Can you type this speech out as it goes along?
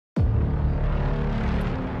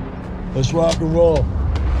Let's rock and roll.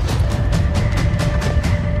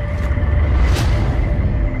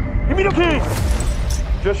 Give me the key.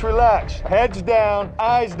 Just relax. Heads down,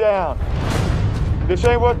 eyes down. This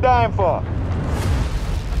ain't worth dying for.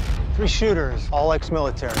 3 shooters, all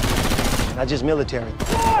ex-military. Not just military.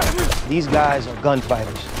 These guys are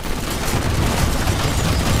gunfighters.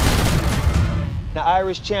 The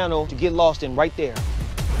Irish Channel to get lost in right there.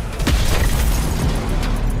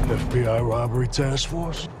 FBI robbery task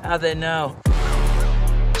force? How'd they know?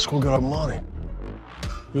 Let's go get our money.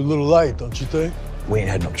 You're a little light, don't you think? We ain't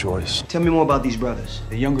had no choice. Tell me more about these brothers.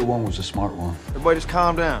 The younger one was a smart one. Everybody just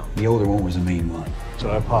calm down. The older one was a mean one. So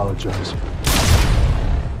I apologize.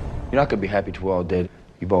 You're not gonna be happy till we're all dead.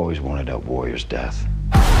 You've always wanted that warrior's death.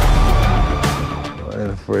 I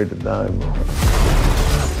ain't afraid to die, bro.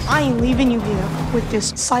 I ain't leaving you here with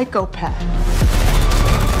this psychopath.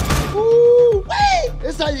 Ooh, wait!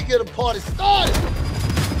 This is how you get a party started.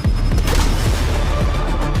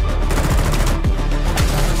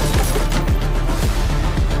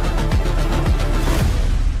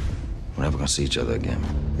 We're never gonna see each other again.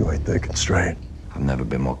 You ain't thinking straight. I've never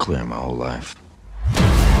been more clear in my whole life.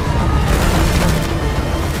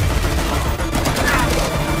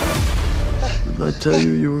 Did I tell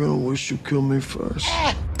you you were gonna wish you killed me first?